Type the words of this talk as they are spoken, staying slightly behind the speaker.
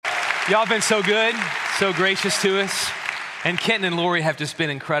Y'all been so good, so gracious to us. And Kenton and Lori have just been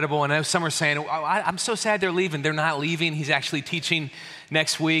incredible. And I know some are saying, I'm so sad they're leaving. They're not leaving. He's actually teaching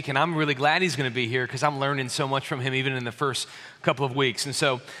next week. And I'm really glad he's going to be here because I'm learning so much from him even in the first couple of weeks. And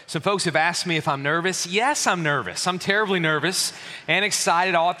so some folks have asked me if I'm nervous. Yes, I'm nervous. I'm terribly nervous and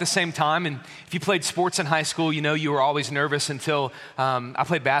excited all at the same time. And if you played sports in high school, you know you were always nervous until I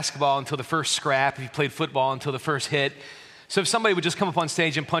played basketball until the first scrap. If you played football until the first hit. So if somebody would just come up on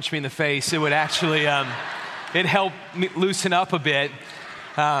stage and punch me in the face, it would actually, it helped me loosen up a bit.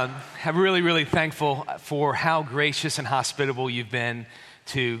 I'm really, really thankful for how gracious and hospitable you've been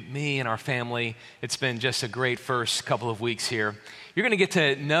to me and our family. It's been just a great first couple of weeks here. You're going to get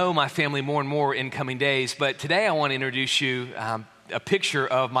to know my family more and more in coming days, but today I want to introduce you a picture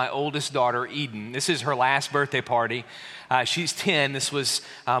of my oldest daughter, Eden. This is her last birthday party. She's 10. This was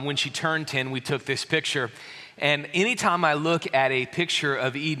when she turned 10, we took this picture. And anytime I look at a picture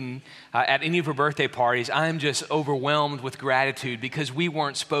of Eden at any of her birthday parties, I'm just overwhelmed with gratitude because we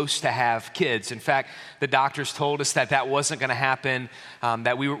weren't supposed to have kids. In fact, the doctors told us that that wasn't going to happen,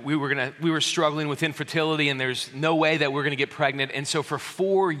 that we were struggling with infertility, and there's no way that we're going to get pregnant. And so for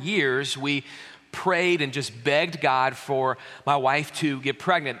 4 years, we prayed and just begged God for my wife to get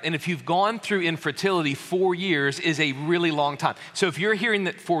pregnant. And if you've gone through infertility, 4 years is a really long time. So if you're hearing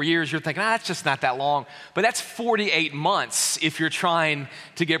that 4 years, you're thinking, that's just not that long. But that's 48 months if you're trying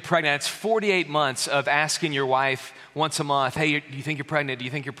to get pregnant. It's 48 months of asking your wife once a month, hey, do you think you're pregnant? Do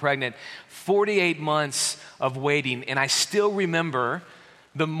you think you're pregnant? 48 months of waiting. And I still remember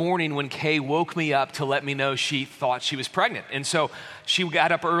the morning when Kay woke me up to let me know she thought she was pregnant. And so she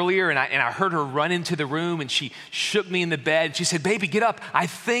got up earlier and I heard her run into the room and she shook me in the bed. She said, baby, get up. I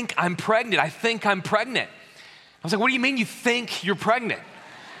think I'm pregnant. I think I'm pregnant. I was like, what do you mean you think you're pregnant?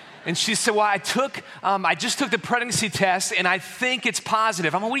 And she said, well, I just took the pregnancy test and I think it's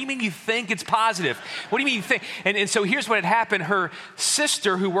positive. I'm like, what do you mean you think it's positive? What do you mean you think? And so here's what had happened. Her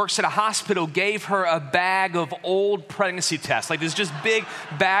sister, who works at a hospital, gave her a bag of old pregnancy tests, like this just big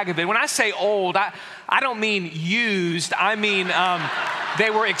bag of it. When I say old, I don't mean used. I mean,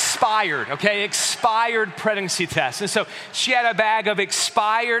 they were expired, okay? Expired pregnancy tests. And so she had a bag of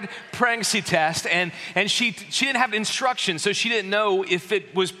expired pregnancy tests and she didn't have instructions, so she didn't know if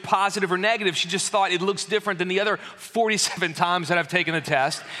it was positive or negative. She just thought it looks different than the other 47 times that I've taken the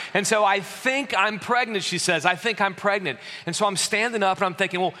test. And so I think I'm pregnant, she says. I think I'm pregnant. And so I'm standing up and I'm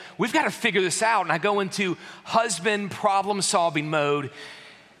thinking, well, we've got to figure this out. And I go into husband problem-solving mode.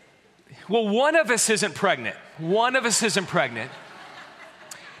 Well, one of us isn't pregnant. One of us isn't pregnant.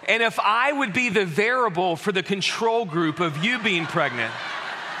 And if I would be the variable for the control group of you being pregnant.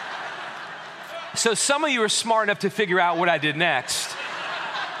 So some of you are smart enough to figure out what I did next.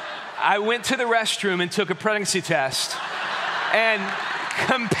 I went to the restroom and took a pregnancy test and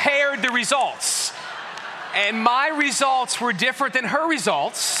compared the results. And my results were different than her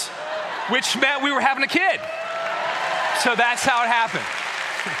results, which meant we were having a kid. So that's how it happened.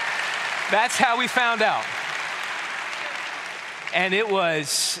 That's how we found out. And it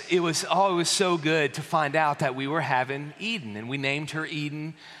was so good to find out that we were having Eden, and we named her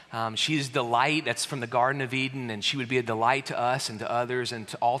Eden. She's delight. That's from the Garden of Eden, and she would be a delight to us and to others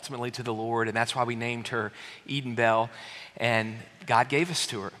and ultimately to the Lord, and that's why we named her Eden Bell. And God gave us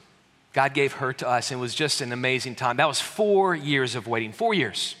to her. God gave her to us, and it was just an amazing time. That was 4 years of waiting, 4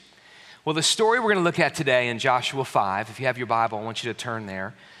 years. Well, the story we're going to look at today in Joshua 5, if you have your Bible, I want you to turn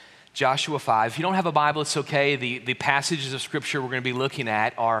there. Joshua 5. If you don't have a Bible, it's okay. The passages of Scripture we're going to be looking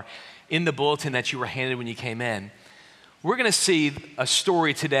at are in the bulletin that you were handed when you came in. We're going to see a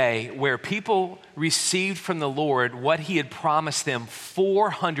story today where people received from the Lord what He had promised them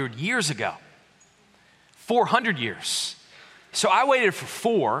 400 years ago. 400 years. So I waited for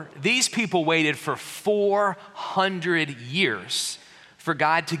 4. These people waited for 400 years for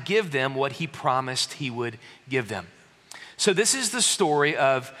God to give them what He promised He would give them. So this is the story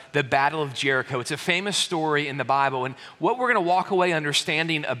of the Battle of Jericho. It's a famous story in the Bible. And what we're going to walk away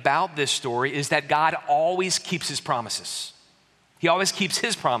understanding about this story is that God always keeps His promises. He always keeps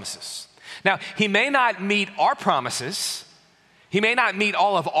His promises. Now, He may not meet our promises. He may not meet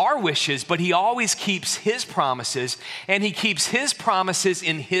all of our wishes, but He always keeps His promises. And He keeps His promises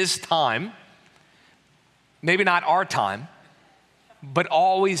in His time. Maybe not our time, but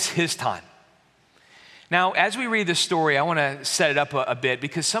always His time. Now, as we read this story, I want to set it up a bit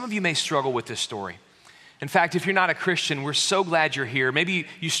because some of you may struggle with this story. In fact, if you're not a Christian, we're so glad you're here. Maybe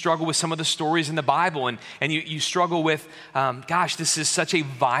you struggle with some of the stories in the Bible and you struggle with, this is such a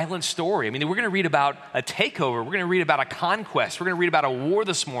violent story. I mean, we're going to read about a takeover. We're going to read about a conquest. We're going to read about a war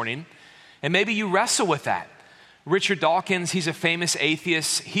this morning. And maybe you wrestle with that. Richard Dawkins, he's a famous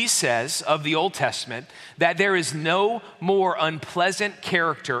atheist. He says of the Old Testament that there is no more unpleasant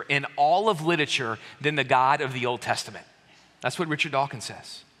character in all of literature than the God of the Old Testament. That's what Richard Dawkins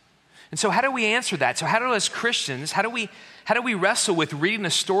says. And so how do we answer that? So how do as Christians, how do we wrestle with reading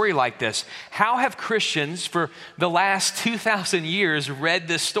a story like this? How have Christians for the last 2,000 years read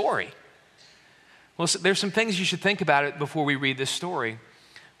this story? Well, there's some things you should think about it before we read this story.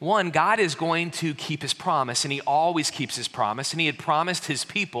 One, God is going to keep his promise, and he always keeps his promise. And he had promised his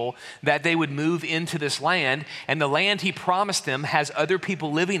people that they would move into this land, and the land he promised them has other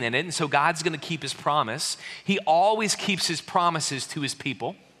people living in it, and so God's going to keep his promise. He always keeps his promises to his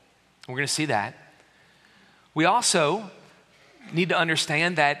people. We're going to see that. We also need to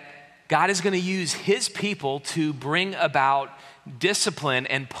understand that God is going to use his people to bring about discipline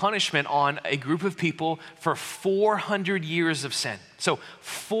and punishment on a group of people for 400 years of sin. So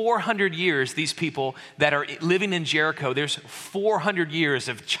 400 years, these people that are living in Jericho, there's 400 years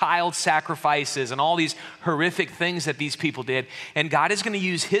of child sacrifices and all these horrific things that these people did. And God is going to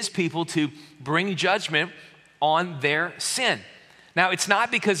use his people to bring judgment on their sin. Now, it's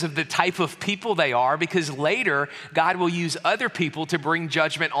not because of the type of people they are, because later God will use other people to bring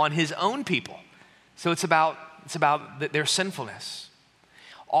judgment on his own people. So it's about their sinfulness.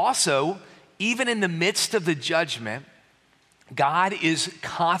 Also, even in the midst of the judgment, God is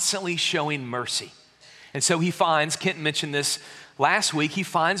constantly showing mercy. And so he finds, Kent mentioned this last week, he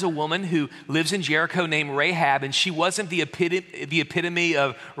finds a woman who lives in Jericho named Rahab, and she wasn't the epitome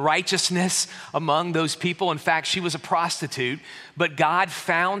of righteousness among those people. In fact, she was a prostitute, but God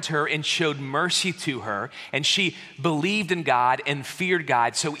found her and showed mercy to her, and she believed in God and feared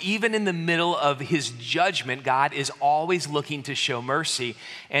God. So even in the middle of his judgment, God is always looking to show mercy,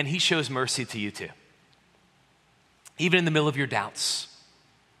 and he shows mercy to you too. Even in the middle of your doubts,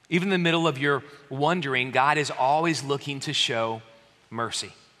 even in the middle of your wondering, God is always looking to show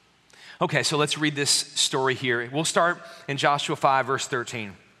mercy. Okay, so let's read this story here. We'll start in Joshua 5, verse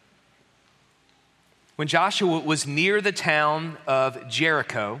 13. When Joshua was near the town of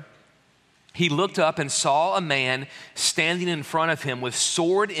Jericho, he looked up and saw a man standing in front of him with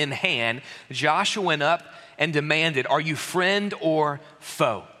sword in hand. Joshua went up and demanded, "Are you friend or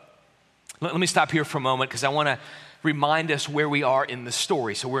foe?" Let me stop here for a moment because I want to remind us where we are in the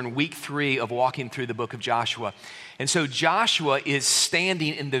story. So we're in week 3 of walking through the book of Joshua. And so Joshua is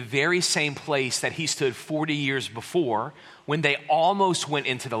standing in the very same place that he stood 40 years before when they almost went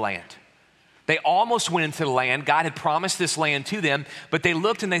into the land. They almost went into the land. God had promised this land to them, but they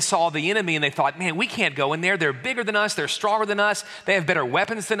looked and they saw the enemy and they thought, man, we can't go in there. They're bigger than us. They're stronger than us. They have better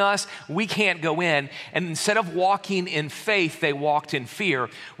weapons than us. We can't go in. And instead of walking in faith, they walked in fear.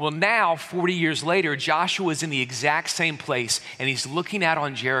 Well, now, 40 years later, Joshua is in the exact same place and he's looking out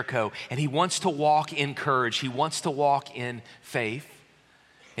on Jericho and he wants to walk in courage. He wants to walk in faith.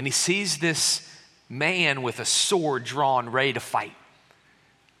 And he sees this man with a sword drawn, ready to fight.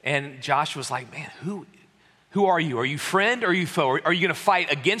 And Joshua's like, man, who are you? Are you friend or are you foe? Are you going to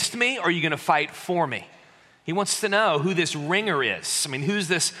fight against me or are you going to fight for me? He wants to know who this ringer is. I mean, who's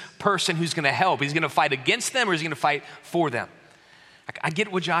this person who's going to help? He's going to fight against them or is he going to fight for them? I get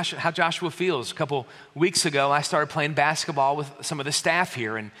how Joshua feels. A couple weeks ago, I started playing basketball with some of the staff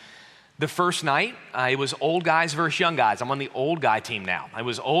here. And the first night, it was old guys versus young guys. I'm on the old guy team now. It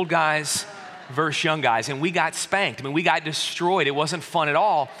was old guys versus young guys, and we got spanked. I mean, we got destroyed. It wasn't fun at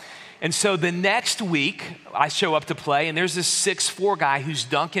all. And so the next week, I show up to play, and there's this 6'4" guy who's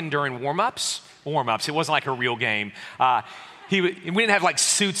dunking during warm-ups. It wasn't like a real game. We didn't have like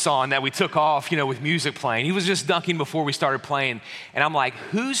suits on that we took off, with music playing. He was just dunking before we started playing. And I'm like,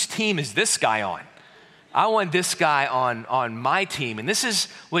 whose team is this guy on? I want this guy on my team. And this is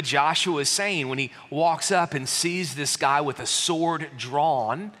what Joshua is saying when he walks up and sees this guy with a sword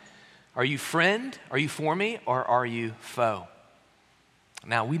drawn. Are you friend? Are you for me? Or are you foe?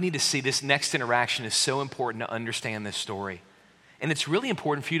 Now, we need to see this next interaction is so important to understand this story. And it's really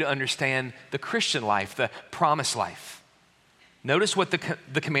important for you to understand the Christian life, the promised life. Notice what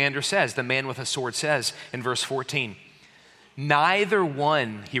the commander says, the man with a sword says in verse 14. Neither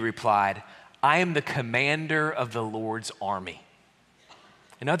one, he replied, I am the commander of the Lord's army.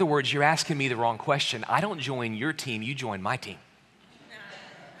 In other words, you're asking me the wrong question. I don't join your team, you join my team.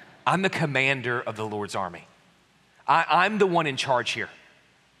 I'm the commander of the Lord's army. I'm the one in charge here.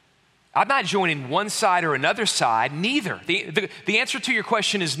 I'm not joining one side or another side, neither. The answer to your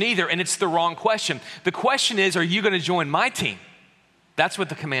question is neither, and it's the wrong question. The question is, are you going to join my team? That's what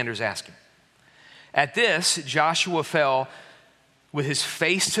the commander's asking. At this, Joshua fell with his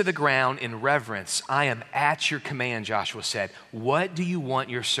face to the ground in reverence. I am at your command, Joshua said. What do you want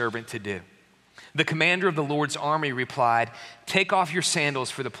your servant to do? The commander of the Lord's army replied, "Take off your sandals,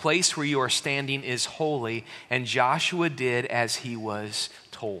 for the place where you are standing is holy." And Joshua did as he was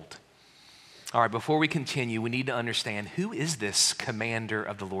told. All right, before we continue, we need to understand, who is this commander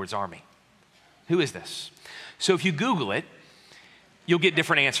of the Lord's army? Who is this? So if you Google it, you'll get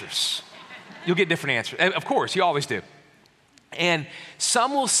different answers. You'll get different answers. Of course, you always do. And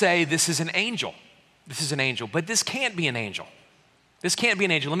some will say this is an angel. This is an angel, but this can't be an angel. This can't be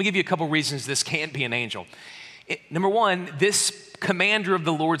an angel. Let me give you a couple reasons this can't be an angel. Number one, this commander of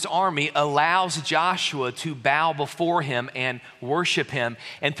the Lord's army allows Joshua to bow before him and worship him.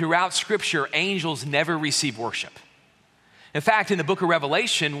 And throughout Scripture, angels never receive worship. In fact, in the book of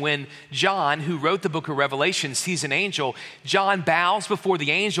Revelation, when John, who wrote the book of Revelation, sees an angel, John bows before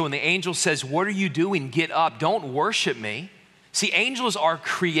the angel, and the angel says, "What are you doing? Get up. Don't worship me." See, angels are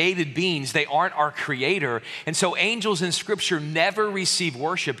created beings. They aren't our creator. And so angels in Scripture never receive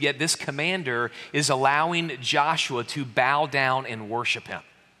worship, yet this commander is allowing Joshua to bow down and worship him.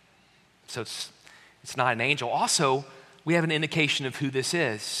 So it's not an angel. Also, we have an indication of who this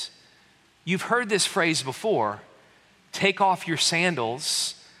is. You've heard this phrase before, "Take off your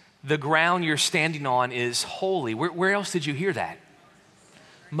sandals. The ground you're standing on is holy." Where else did you hear that?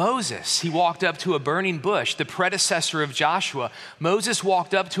 Moses. He walked up to a burning bush, the predecessor of Joshua. Moses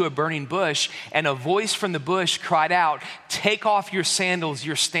walked up to a burning bush, and a voice from the bush cried out, "Take off your sandals,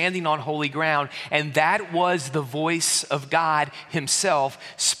 you're standing on holy ground." And that was the voice of God himself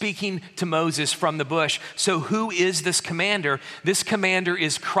speaking to Moses from the bush. So who is this commander? This commander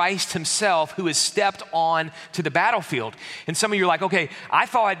is Christ himself, who has stepped on to the battlefield. And some of you are like, "Okay, I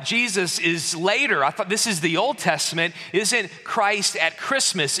thought Jesus is later. I thought this is the Old Testament. Isn't Christ at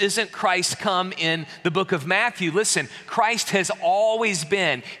Christmas? Isn't Christ come in the book of Matthew?" Listen, Christ has always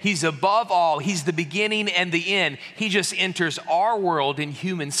been. He's above all. He's the beginning and the end. He just enters our world in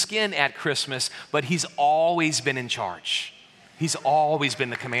human skin at Christmas, but he's always been in charge. He's always been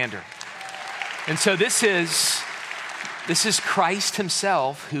the commander. And so this is Christ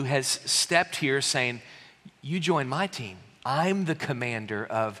himself who has stepped here saying, "You join my team. I'm the commander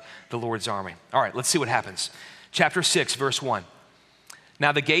of the Lord's army." All right, let's see what happens. Chapter 6, verse 1.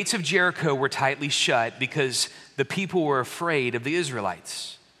 Now the gates of Jericho were tightly shut because the people were afraid of the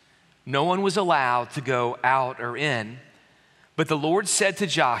Israelites. No one was allowed to go out or in, but the Lord said to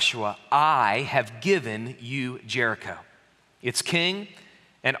Joshua, "I have given you Jericho, its king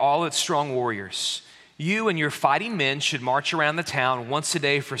and all its strong warriors. You and your fighting men should march around the town once a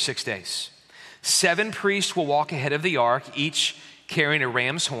day for 6 days. 7 priests will walk ahead of the ark, each carrying a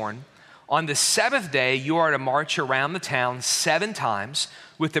ram's horn. On the 7th day, you are to march around the town 7 times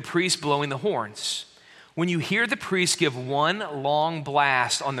with the priests blowing the horns. When you hear the priests give one long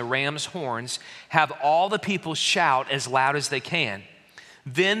blast on the ram's horns, have all the people shout as loud as they can.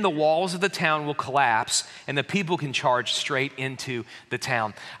 Then the walls of the town will collapse and the people can charge straight into the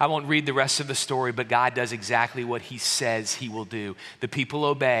town." I won't read the rest of the story, but God does exactly what he says he will do. The people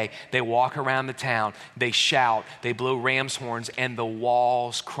obey. They walk around the town. They shout. They blow ram's horns, and the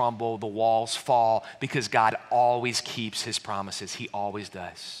walls crumble. The walls fall because God always keeps his promises. He always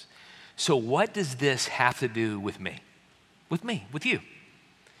does. So what does this have to do with me? With you?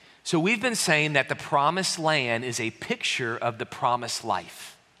 So we've been saying that the promised land is a picture of the promised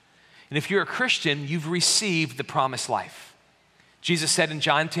life. And if you're a Christian, you've received the promised life. Jesus said in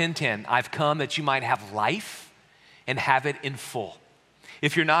John 10:10, "I've come that you might have life and have it in full."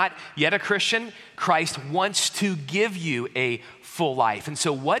 If you're not yet a Christian, Christ wants to give you a full life. And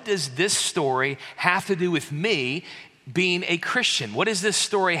so what does this story have to do with me being a Christian? What does this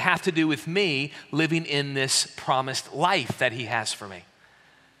story have to do with me living in this promised life that he has for me?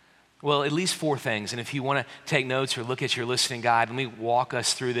 Well, at least 4 things. And if you want to take notes or look at your listening guide, let me walk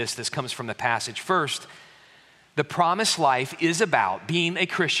us through this. This comes from the passage. First, the promised life is about being a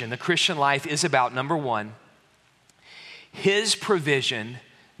Christian. The Christian life is about, number 1, his provision,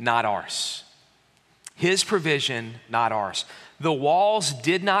 not ours. His provision, not ours. The walls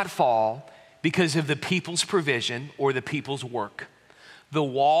did not fall because of the people's provision or the people's work. The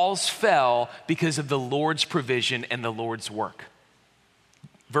walls fell because of the Lord's provision and the Lord's work.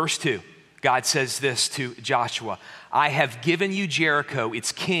 Verse 2, God says this to Joshua, "I have given you Jericho,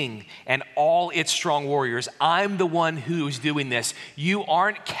 its king, and all its strong warriors." I'm the one who is doing this. You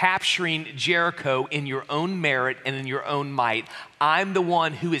aren't capturing Jericho in your own merit and in your own might. I'm the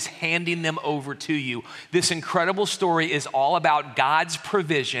one who is handing them over to you. This incredible story is all about God's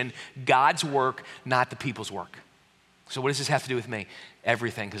provision, God's work, not the people's work. So what does this have to do with me?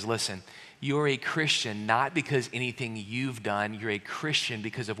 Everything, because listen, you're a Christian not because anything you've done. You're a Christian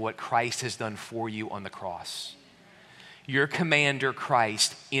because of what Christ has done for you on the cross. your commander,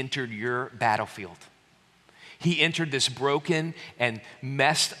 Christ, entered your battlefield. He entered this broken and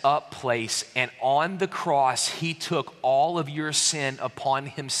messed up place, and on the cross, he took all of your sin upon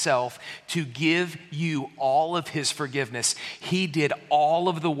himself to give you all of his forgiveness. He did all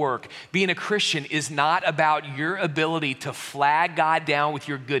of the work. Being a Christian is not about your ability to flag God down with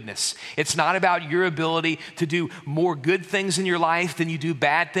your goodness. It's not about your ability to do more good things in your life than you do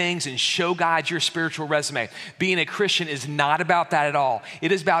bad things and show God your spiritual resume. Being a Christian is not about that at all.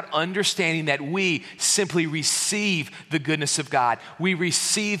 It is about understanding that we simply receive the goodness of God. We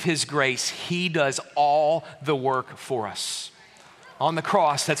receive his grace. He does all the work for us. On the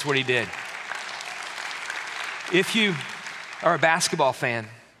cross, that's what he did. If you are a basketball fan,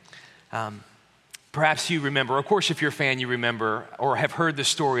 perhaps you remember, of course, if you're a fan, you remember or have heard the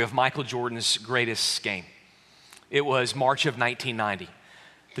story of Michael Jordan's greatest game. It was March of 1990.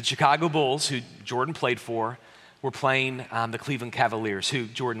 The Chicago Bulls, who Jordan played for, were playing the Cleveland Cavaliers, who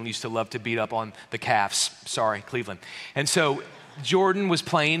Jordan used to love to beat up on the Cavs. Sorry, Cleveland. And so Jordan was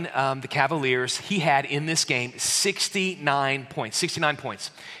playing the Cavaliers. He had in this game 69 points.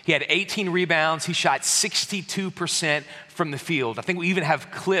 He had 18 rebounds. He shot 62% from the field. I think we even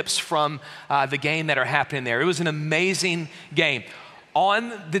have clips from the game that are happening there. It was an amazing game.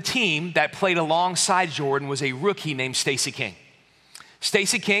 On the team that played alongside Jordan was a rookie named Stacey King.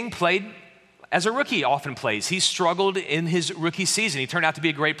 Stacey King played as a rookie often plays. He struggled in his rookie season. He turned out to be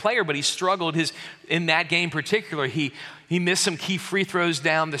a great player, but he struggled in that game in particular. He missed some key free throws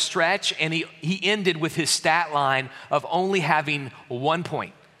down the stretch, and he ended with his stat line of only having 1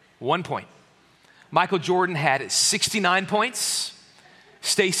 point. 1 point. Michael Jordan had 69 points.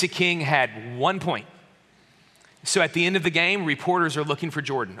 Stacey King had 1 point. So at the end of the game, reporters are looking for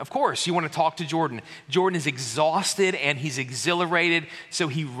Jordan. Of course, you want to talk to Jordan. Jordan is exhausted and he's exhilarated, so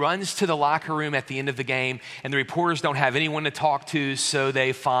he runs to the locker room at the end of the game, and the reporters don't have anyone to talk to, so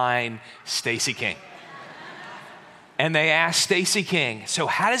they find Stacey King. And they ask Stacey King, so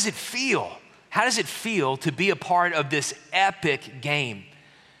how does it feel? How does it feel to be a part of this epic game?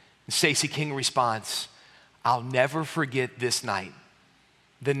 And Stacey King responds, I'll never forget this night.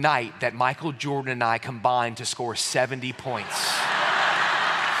 The night that Michael Jordan and I combined to score 70 points.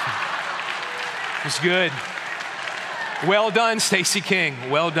 It was good. Well done, Stacey King.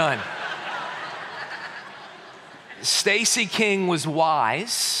 Well done. Stacey King was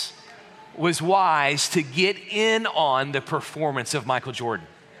wise to get in on the performance of Michael Jordan,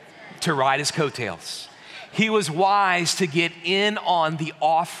 to ride his coattails. He was wise to get in on the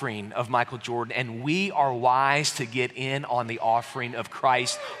offering of Michael Jordan, and we are wise to get in on the offering of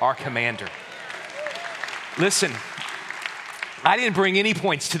Christ, our commander. Listen, I didn't bring any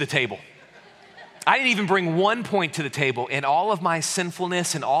points to the table. I didn't even bring 1 point to the table. In all of my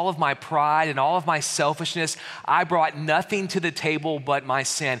sinfulness and all of my pride and all of my selfishness, I brought nothing to the table but my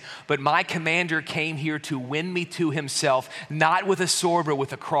sin. But my commander came here to win me to himself, not with a sword, but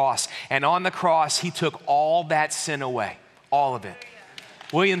with a cross. And on the cross, he took all that sin away, all of it.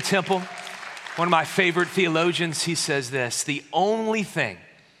 William Temple, one of my favorite theologians, he says this: the only thing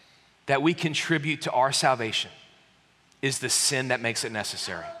that we contribute to our salvation is the sin that makes it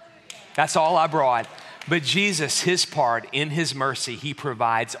necessary. That's all I brought. But Jesus, his part, in his mercy, he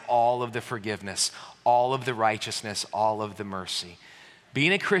provides all of the forgiveness, all of the righteousness, all of the mercy.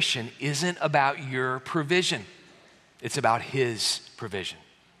 Being a Christian isn't about your provision. It's about his provision.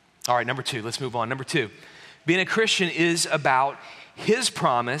 All right, number two, let's move on. Number two, being a Christian is about his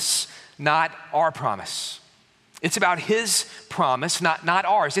promise, not our promise. It's about his promise, not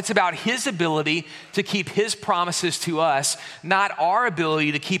ours. It's about his ability to keep his promises to us, not our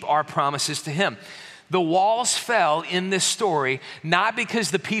ability to keep our promises to him. The walls fell in this story, not because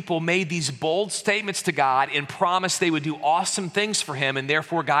the people made these bold statements to God and promised they would do awesome things for him, and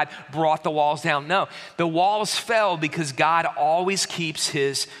therefore God brought the walls down. No, the walls fell because God always keeps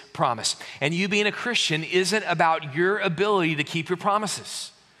his promise. And you being a Christian isn't about your ability to keep your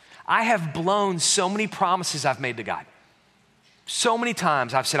promises. I have blown so many promises I've made to God. So many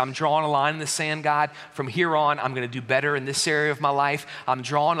times I've said, I'm drawing a line in the sand, God. From here on, I'm going to do better in this area of my life. I'm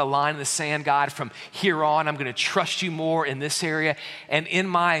drawing a line in the sand, God. From here on, I'm going to trust you more in this area. And in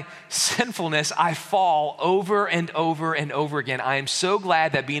my sinfulness, I fall over and over and over again. I am so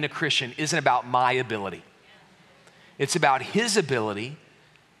glad that being a Christian isn't about my ability. It's about his ability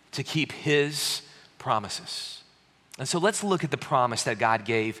to keep his promises. And so let's look at the promise that God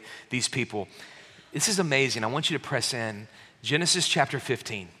gave these people. This is amazing. I want you to press in. Genesis chapter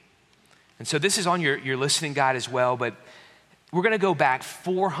 15. And so this is on your listening guide as well, but we're going to go back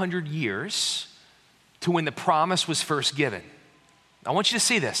 400 years to when the promise was first given. I want you to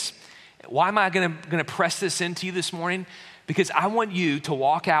see this. Why am I gonna press this into you this morning? Because I want you to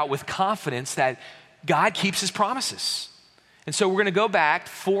walk out with confidence that God keeps his promises. And so we're gonna go back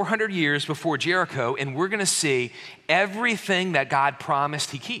 400 years before Jericho, and we're gonna see everything that God promised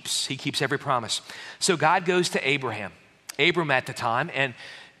he keeps. He keeps every promise. So God goes to Abram at the time, and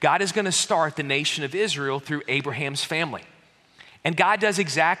God is gonna start the nation of Israel through Abraham's family. And God does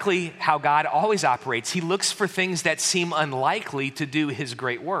exactly how God always operates. He looks for things that seem unlikely to do his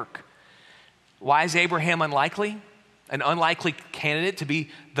great work. Why is Abraham unlikely? An unlikely candidate to be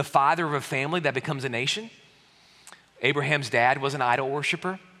the father of a family that becomes a nation? Abraham's dad was an idol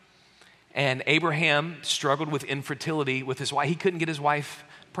worshiper, and Abraham struggled with infertility with his wife. He couldn't get his wife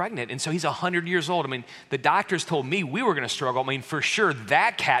pregnant, and so he's 100 years old. I mean, the doctors told me we were gonna struggle. I mean, for sure,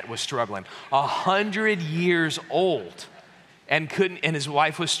 that cat was struggling. 100 years old. And his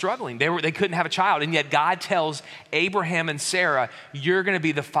wife was struggling. They couldn't have a child. And yet God tells Abraham and Sarah, you're gonna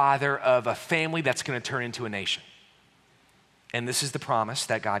be the father of a family that's gonna turn into a nation. And this is the promise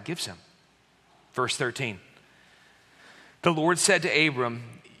that God gives him. Verse 13. The Lord said to Abram,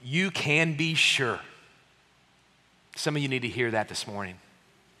 you can be sure. Some of you need to hear that this morning.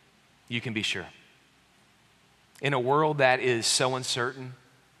 You can be sure. In a world that is so uncertain,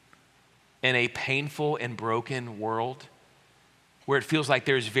 in a painful and broken world, where it feels like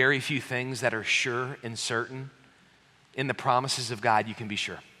there's very few things that are sure and certain, in the promises of God, you can be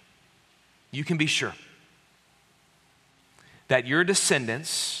sure. You can be sure that your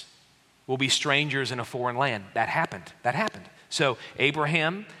descendants will be strangers in a foreign land. That happened. So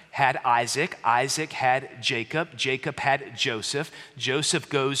Abraham had Isaac. Isaac had Jacob. Jacob had Joseph. Joseph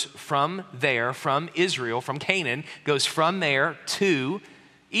goes from there, from Israel, from Canaan, goes from there to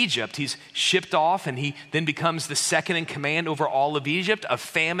Egypt. He's shipped off, and he then becomes the second in command over all of Egypt. A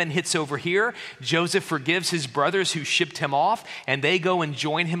famine hits over here. Joseph forgives his brothers who shipped him off, and they go and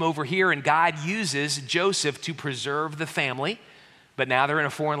join him over here, and God uses Joseph to preserve the family. But now they're in a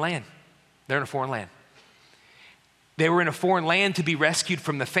foreign land. They were in a foreign land to be rescued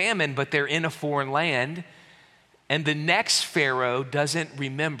from the famine, but they're in a foreign land. And the next Pharaoh doesn't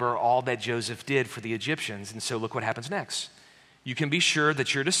remember all that Joseph did for the Egyptians. And so look what happens next. You can be sure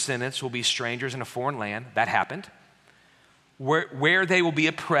that your descendants will be strangers in a foreign land. That happened. Where they will be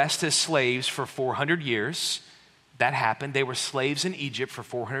oppressed as slaves for 400 years. That happened. They were slaves in Egypt for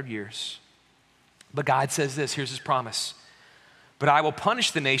 400 years. But God says this, here's his promise. But I will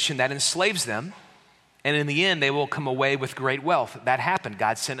punish the nation that enslaves them, and in the end they will come away with great wealth. That happened.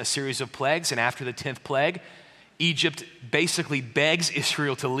 God sent a series of plagues, and after the 10th plague, Egypt basically begs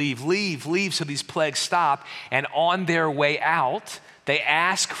Israel to leave, so these plagues stop. And on their way out, they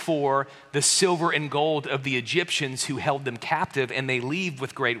ask for the silver and gold of the Egyptians who held them captive, and they leave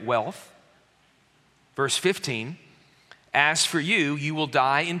with great wealth. Verse 15, as for you, you will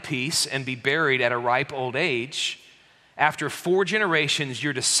die in peace and be buried at a ripe old age. After 4 generations,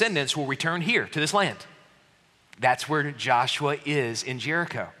 your descendants will return here to this land. That's where Joshua is in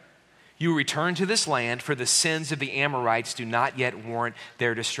Jericho. You return to this land, for the sins of the Amorites do not yet warrant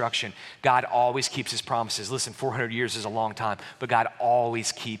their destruction. God always keeps his promises. Listen, 400 years is a long time, but God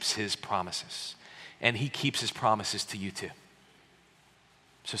always keeps his promises. And he keeps his promises to you too.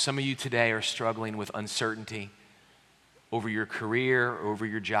 So some of you today are struggling with uncertainty over your career, over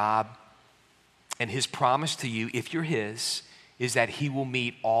your job. And his promise to you, if you're his, is that he will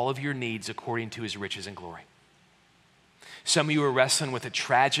meet all of your needs according to his riches and glory. Some of you are wrestling with a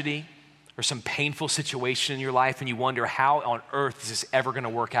tragedy or some painful situation in your life, and you wonder, how on earth is this ever going to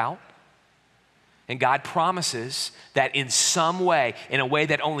work out? And God promises that in some way, in a way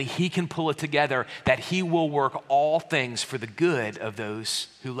that only he can pull it together, that he will work all things for the good of those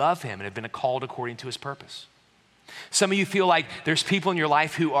who love him and have been called according to his purpose. Some of you feel like there's people in your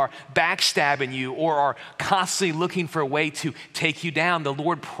life who are backstabbing you or are constantly looking for a way to take you down. The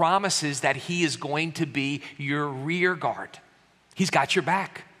Lord promises that he is going to be your rear guard. He's got your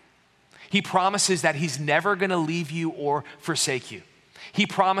back. He promises that he's never going to leave you or forsake you. He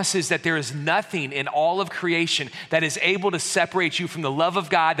promises that there is nothing in all of creation that is able to separate you from the love of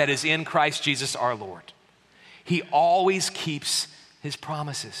God that is in Christ Jesus our Lord. He always keeps his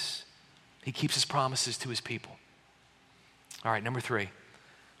promises. He keeps his promises to his people. All right, number 3.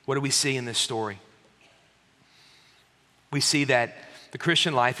 What do we see in this story? We see that the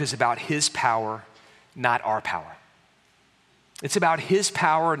Christian life is about his power, not our power. It's about his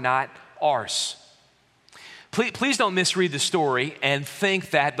power, not ours. Please don't misread the story and think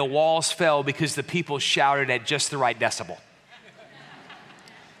that the walls fell because the people shouted at just the right decibel.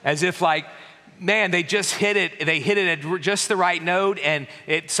 As if like man, they just hit it. They hit it at just the right note, and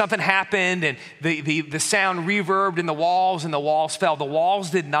something happened, and the sound reverbed in the walls, and the walls fell. The walls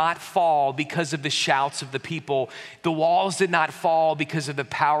did not fall because of the shouts of the people. The walls did not fall because of the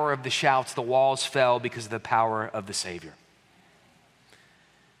power of the shouts. The walls fell because of the power of the Savior.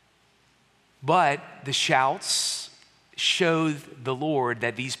 But the shouts showed the Lord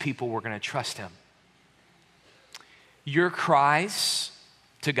that these people were going to trust him. Your cries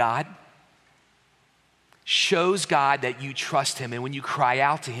to God shows God that you trust him. And when you cry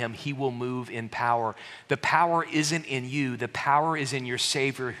out to him, he will move in power. The power isn't in you. The power is in your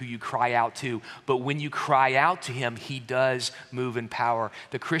Savior who you cry out to. But when you cry out to him, he does move in power.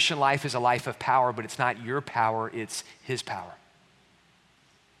 The Christian life is a life of power, but it's not your power, it's his power.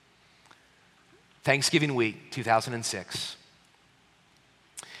 Thanksgiving week, 2006.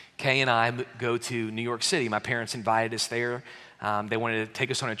 Kay and I go to New York City. My parents invited us there. They wanted to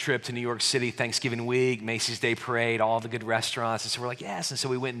take us on a trip to New York City, Thanksgiving week, Macy's Day Parade, all the good restaurants. And so we're like, yes. And so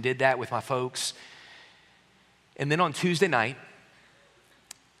we went and did that with my folks. And then on Tuesday night,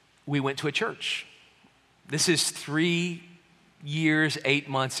 we went to a church. This is 3 years, 8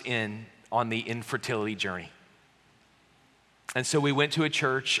 months in on the infertility journey. And so we went to a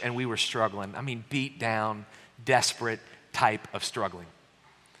church and we were struggling. I mean, beat down, desperate type of struggling.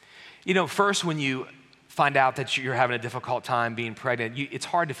 You know, first when you find out that you're having a difficult time being pregnant, it's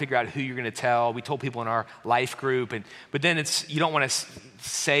hard to figure out who you're going to tell. We told people in our life group, but then you don't want to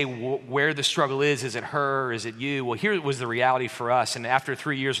say where the struggle is. Is it her? Or is it you? Well, here was the reality for us. And after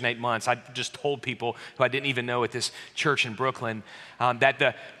 3 years and 8 months, I just told people who I didn't even know at this church in Brooklyn that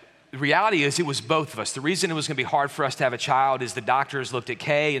the reality is it was both of us. The reason it was going to be hard for us to have a child is the doctors looked at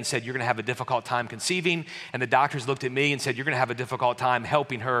Kay and said, you're going to have a difficult time conceiving. And the doctors looked at me and said, you're going to have a difficult time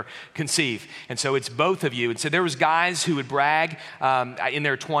helping her conceive. And so it's both of you. And so there was guys who would brag in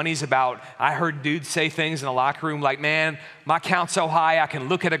their 20s about, I heard dudes say things in the locker room like, man, my count's so high I can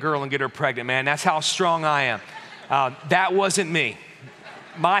look at a girl and get her pregnant, man. That's how strong I am. That wasn't me.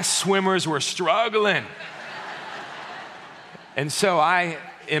 My swimmers were struggling. And so I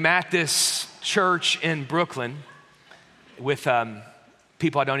am at this church in Brooklyn with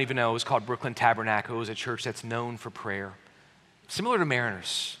people I don't even know. It was called Brooklyn Tabernacle. It was a church that's known for prayer. Similar to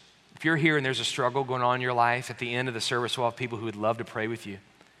Mariners. If you're here and there's a struggle going on in your life, at the end of the service we'll have people who would love to pray with you.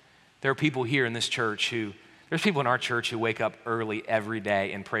 There are people here in this church there's people in our church who wake up early every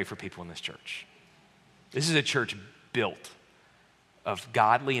day and pray for people in this church. This is a church built of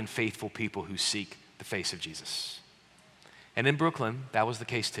godly and faithful people who seek the face of Jesus. And in Brooklyn, that was the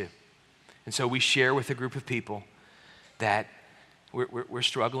case too. And so we share with a group of people that we're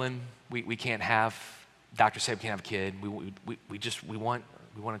struggling. We can't have, doctors say we can't have a kid. We want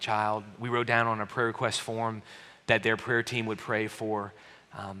a child. We wrote down on a prayer request form that their prayer team would pray for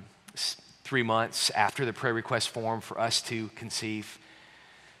 3 months after the prayer request form for us to conceive.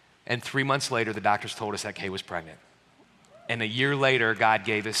 And 3 months later, the doctors told us that Kay was pregnant. And a year later, God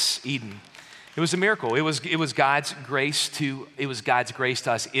gave us Eden. It was a miracle. It was God's grace to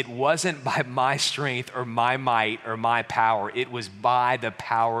us. It wasn't by my strength or my might or my power. It was by the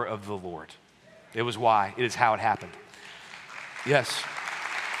power of the Lord. It was why. It is how it happened. Yes.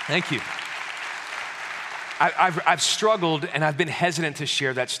 Thank you. I've struggled and I've been hesitant to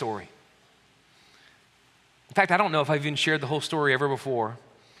share that story. In fact, I don't know if I've even shared the whole story ever before.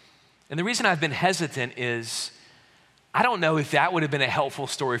 And the reason I've been hesitant is I don't know if that would have been a helpful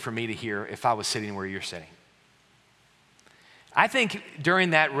story for me to hear if I was sitting where you're sitting. I think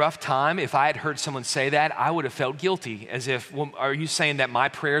during that rough time, if I had heard someone say that, I would have felt guilty, as if, well, are you saying that my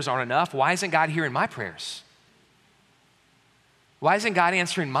prayers aren't enough? Why isn't God hearing my prayers? Why isn't God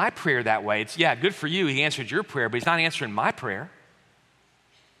answering my prayer that way? It's, yeah, good for you, he answered your prayer, but he's not answering my prayer.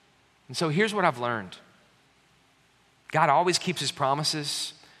 And so here's what I've learned. God always keeps his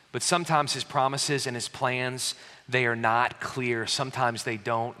promises, but sometimes his promises and his plans, they are not clear. Sometimes they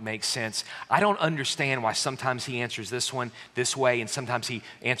don't make sense. I don't understand why sometimes he answers this one this way and sometimes he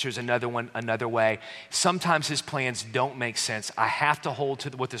answers another one another way. Sometimes his plans don't make sense. I have to hold to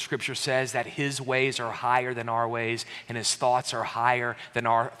what the scripture says, that his ways are higher than our ways and his thoughts are higher than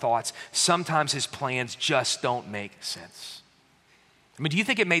our thoughts. Sometimes his plans just don't make sense. I mean, do you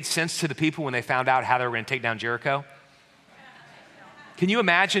think it made sense to the people when they found out how they were going to take down Jericho? Can you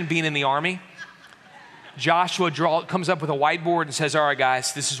imagine being in the army? Joshua comes up with a whiteboard and says, all right,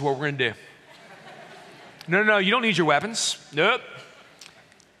 guys, this is what we're going to do. No, you don't need your weapons. Nope.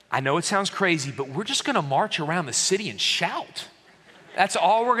 I know it sounds crazy, but we're just going to march around the city and shout. That's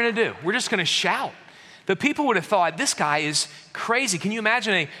all we're going to do. We're just going to shout. The people would have thought, this guy is crazy. Can you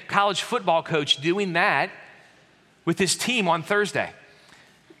imagine a college football coach doing that with his team on Thursday?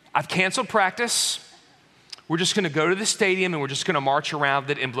 I've canceled practice. We're just gonna go to the stadium and we're just gonna march around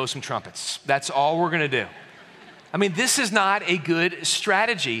it and blow some trumpets. That's all we're gonna do. I mean, this is not a good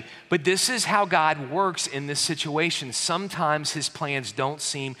strategy, but this is how God works in this situation. Sometimes his plans don't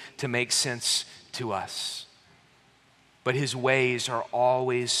seem to make sense to us, but his ways are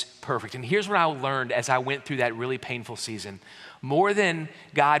always perfect. And here's what I learned as I went through that really painful season. More than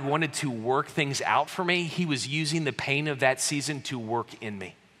God wanted to work things out for me, he was using the pain of that season to work in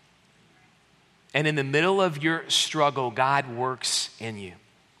me. And in the middle of your struggle, God works in you.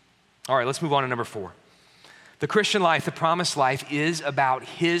 All right, let's move on to number 4. The Christian life, the promised life, is about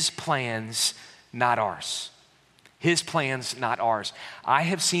his plans, not ours. His plans, not ours. I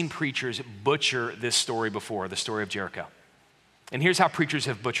have seen preachers butcher this story before, the story of Jericho. And here's how preachers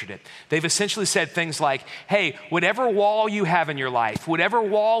have butchered it. They've essentially said things like, hey, whatever wall you have in your life, whatever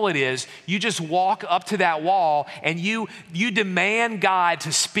wall it is, you just walk up to that wall and you demand God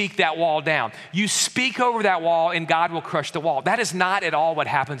to speak that wall down. You speak over that wall and God will crush the wall. That is not at all what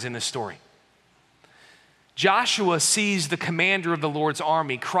happens in this story. Joshua sees the commander of the Lord's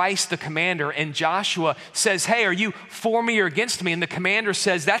army, Christ the commander, and Joshua says, hey, are you for me or against me? And the commander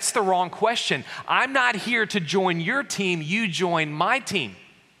says, that's the wrong question. I'm not here to join your team, you join my team.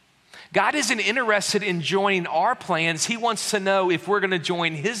 God isn't interested in joining our plans. He wants to know if we're gonna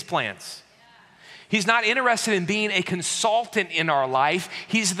join his plans. He's not interested in being a consultant in our life.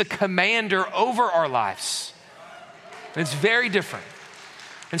 He's the commander over our lives. And it's very different.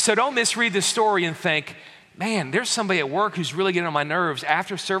 And so don't misread this story and think, man, there's somebody at work who's really getting on my nerves.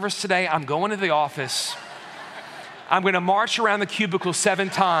 After service today, I'm going to the office. I'm going to march around the cubicle 7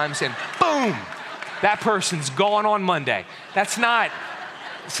 times and boom, that person's gone on Monday. It's not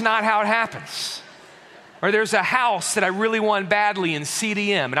how it happens. Or there's a house that I really want badly in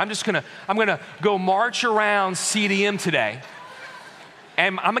CDM, and I'm going to go march around CDM today.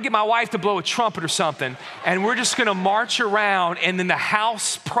 And I'm gonna get my wife to blow a trumpet or something, and we're just gonna march around, and then the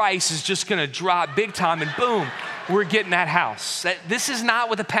house price is just gonna drop big time, and boom, we're getting that house. This is not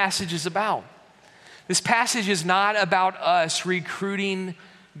what the passage is about. This passage is not about us recruiting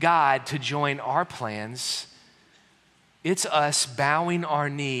God to join our plans. It's us bowing our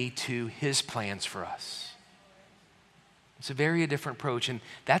knee to his plans for us. It's a very different approach, and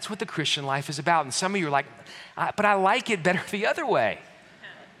that's what the Christian life is about. And some of you are like, but I like it better the other way.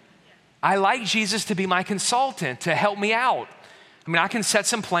 I like Jesus to be my consultant, to help me out. I mean, I can set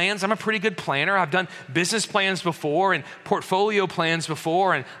some plans. I'm a pretty good planner. I've done business plans before and portfolio plans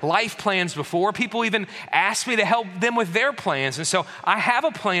before and life plans before. People even ask me to help them with their plans. And so I have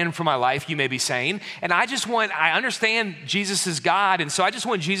a plan for my life, you may be saying, and I understand Jesus is God, and so I just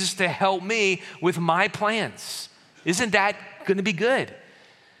want Jesus to help me with my plans. Isn't that gonna be good?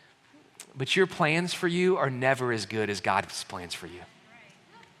 But your plans for you are never as good as God's plans for you.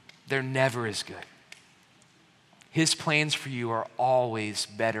 They're never as good. His plans for you are always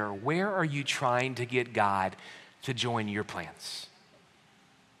better. Where are you trying to get God to join your plans?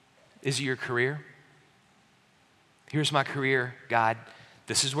 Is it your career? Here's my career, God.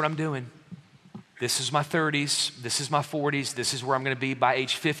 This is what I'm doing. This is my 30s. This is my 40s. This is where I'm going to be by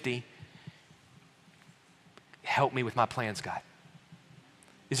age 50. Help me with my plans, God.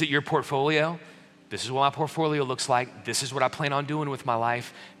 Is it your portfolio? This is what my portfolio looks like. This is what I plan on doing with my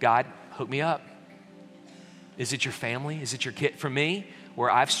life. God, hook me up. Is it your family? Is it your kid? For me, where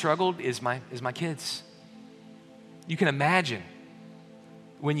I've struggled is my kids. You can imagine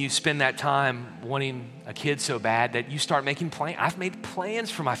when you spend that time wanting a kid so bad that you start making plans. I've made plans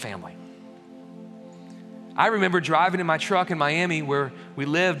for my family. I remember driving in my truck in Miami where we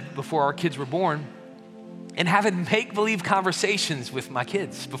lived before our kids were born and having make-believe conversations with my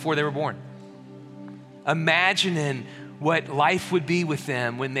kids before they were born. Imagining what life would be with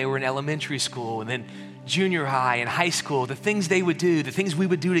them when they were in elementary school and then junior high and high school, the things they would do, the things we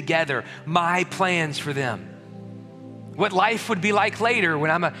would do together, my plans for them. What life would be like later when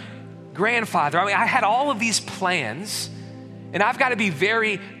I'm a grandfather. I mean, I had all of these plans, and I've got to be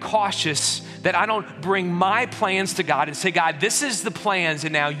very cautious that I don't bring my plans to God and say, God, this is the plans,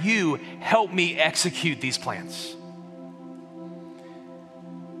 and now you help me execute these plans.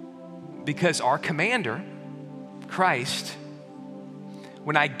 Because our commander, Christ,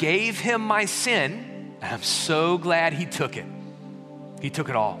 when I gave him my sin, and I'm so glad he took it. He took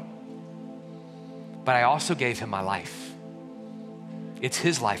it all. But I also gave him my life. It's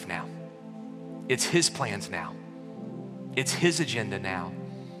his life now. It's his plans now. It's his agenda now.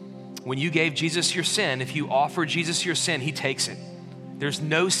 When you gave Jesus your sin, if you offer Jesus your sin, he takes it. There's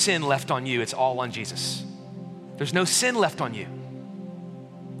no sin left on you. It's all on Jesus. There's no sin left on you.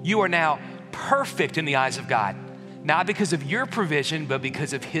 You are now perfect in the eyes of God. not because of your provision, but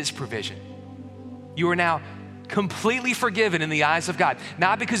because of his provision. You are now completely forgiven in the eyes of God,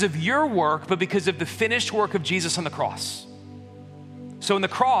 not because of your work, but because of the finished work of Jesus on the cross. So in the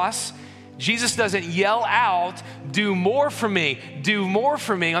cross, Jesus doesn't yell out, do more for me, do more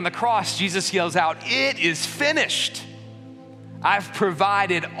for me. On the cross, Jesus yells out, it is finished. I've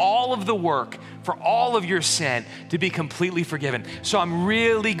provided all of the work for all of your sin to be completely forgiven. So I'm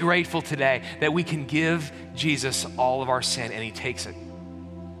really grateful today that we can give Jesus all of our sin and he takes it.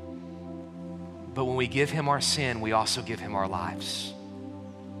 But when we give him our sin, we also give him our lives.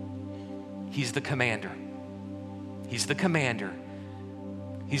 He's the commander. He's the commander.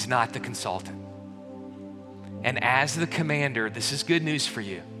 He's not the consultant. And as the commander, this is good news for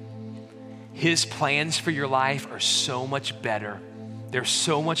you. His plans for your life are so much better. They're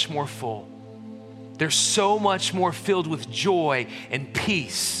so much more full. They're so much more filled with joy and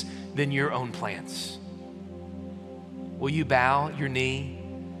peace than your own plans. Will you bow your knee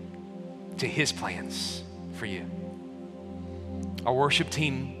to his plans for you? Our worship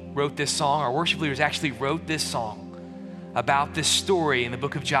team wrote this song. Our worship leaders actually wrote this song about this story in the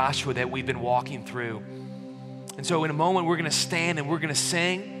book of Joshua that we've been walking through. And so in a moment, we're gonna stand and we're gonna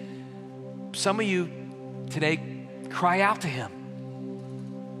sing. Some of you today, cry out to him.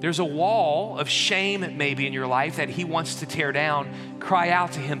 There's a wall of shame maybe in your life that he wants to tear down. Cry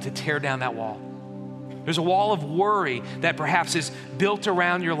out to him to tear down that wall. There's a wall of worry that perhaps is built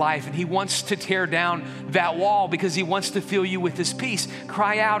around your life, and he wants to tear down that wall because he wants to fill you with his peace.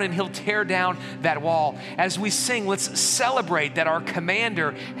 Cry out and he'll tear down that wall. As we sing, let's celebrate that our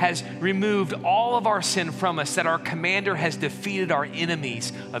commander has removed all of our sin from us, that our commander has defeated our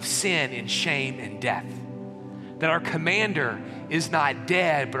enemies of sin and shame and death. That our commander is not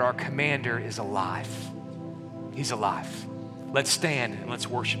dead, but our commander is alive. He's alive. Let's stand and let's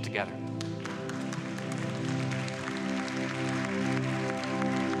worship together.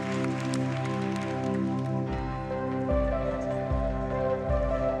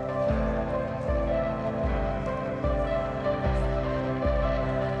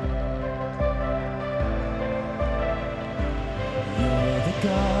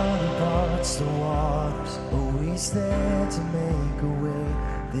 The waters, always there to make a way.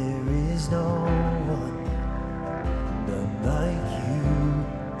 There is no one, none like you.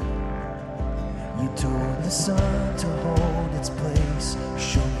 You told the sun to hold its place,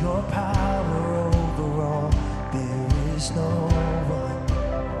 show your power over all. There is no one,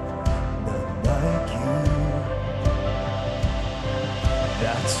 none like you.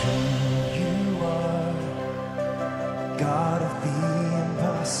 That's who you are, God of the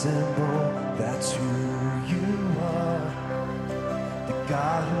impossible. That's who you are, the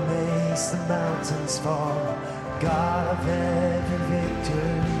God who makes the mountains fall, God of every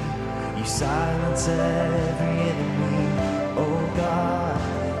victory. You silence every enemy, oh God,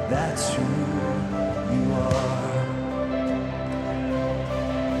 that's who you are.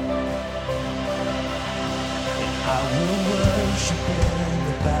 And I will worship in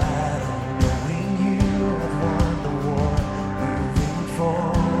the battle, knowing you have won the war, moving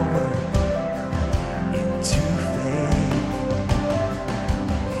forward into faith.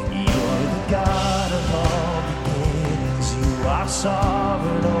 You're the God of all beginnings. You are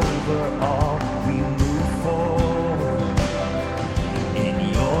sovereign over all. We move forward in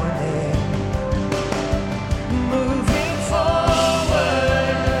your name. Moving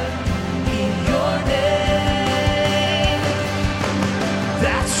forward in your name.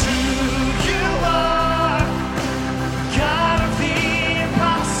 That's who you are, God of the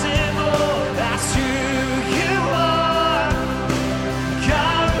impossible. That's who you are,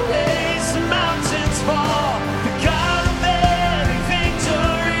 God who makes the mountains fall, the God of every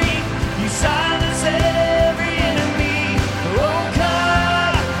victory. You silence every enemy, oh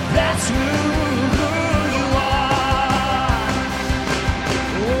God, that's who you are.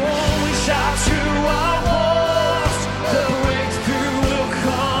 Oh, we shout to our wars, the breakthrough will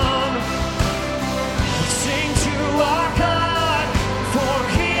come. We sing to our God, for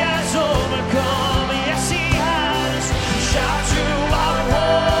he has overcome. Yes, he has. We shout to our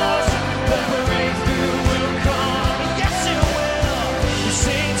wars, the breakthrough will come. Yes, it will. We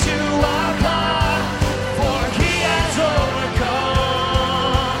sing to our God, for he has overcome.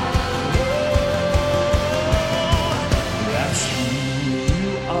 Oh, that's who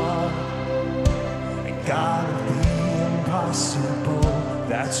you are, God of the impossible.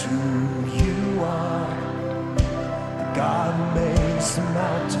 That's who you are, the God who makes the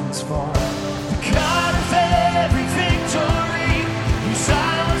mountains fall, the God of every victory. You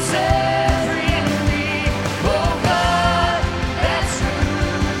silence every enemy, oh God, that's who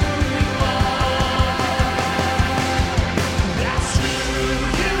you are.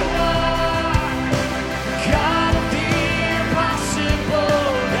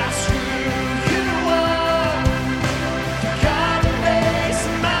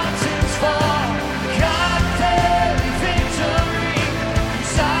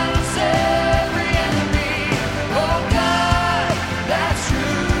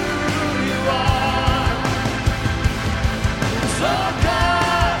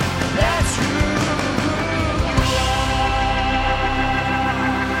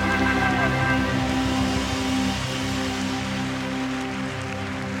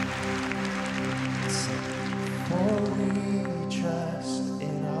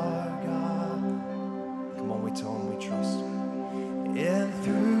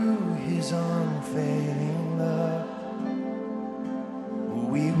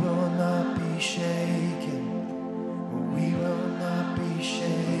 shaken. We will not be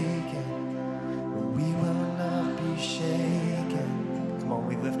shaken. We will not be shaken. Come on,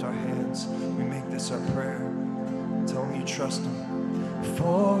 we lift our hands. We make this our prayer. Tell him you trust him.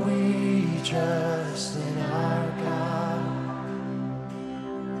 For we trust in our God,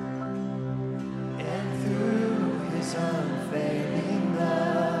 and through his unfailing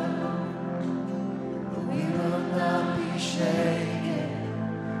love, we will not be shaken.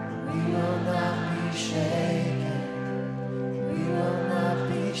 We will not be shaken. We will not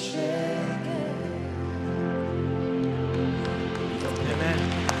be shaken. Amen.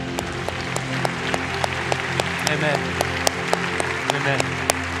 Amen. Amen.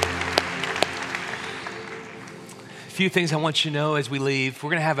 A few things I want you to know as we leave. We're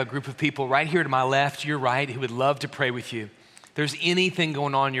going to have a group of people right here to my left, your right, who would love to pray with you. If there's anything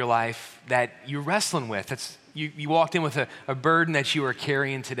going on in your life that you're wrestling with, you walked in with a burden that you are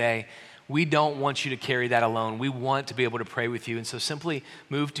carrying today. We don't want you to carry that alone. We want to be able to pray with you. And so simply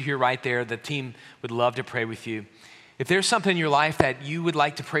move to here right there. The team would love to pray with you. If there's something in your life that you would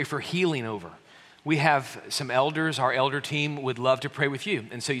like to pray for healing over, we have some elders. Our elder team would love to pray with you.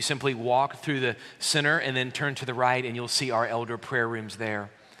 And so you simply walk through the center and then turn to the right, and you'll see our elder prayer rooms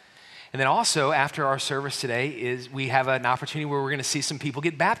there. And then also, after our service today, we have an opportunity where we're going to see some people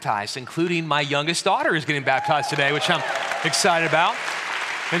get baptized, including my youngest daughter is getting baptized today, which I'm excited about.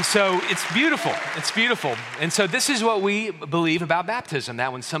 And so it's beautiful. It's beautiful. And so this is what we believe about baptism,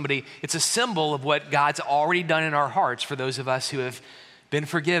 that when it's a symbol of what God's already done in our hearts for those of us who have been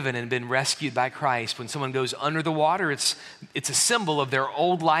forgiven and been rescued by Christ. When someone goes under the water, it's a symbol of their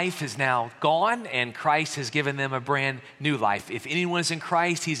old life is now gone and Christ has given them a brand new life. If anyone is in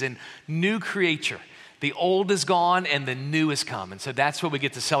Christ, he's a new creature. The old is gone and the new has come. And so that's what we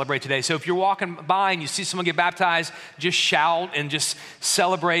get to celebrate today. So if you're walking by and you see someone get baptized, just shout and just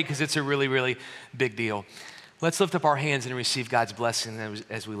celebrate because it's a really, really big deal. Let's lift up our hands and receive God's blessing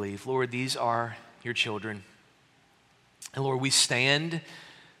as we leave. Lord, these are your children. And Lord, we stand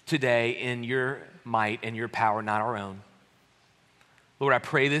today in your might and your power, not our own. Lord, I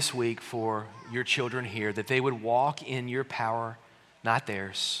pray this week for your children here that they would walk in your power, not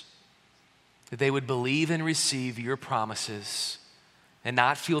theirs. That they would believe and receive your promises and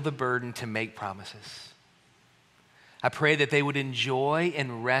not feel the burden to make promises. I pray that they would enjoy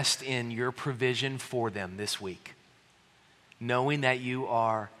and rest in your provision for them this week, knowing that you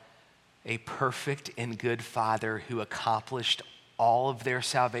are a perfect and good Father who accomplished all of their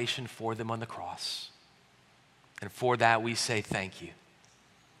salvation for them on the cross. And for that, we say thank you.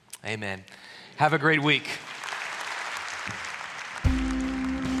 Amen. Have a great week.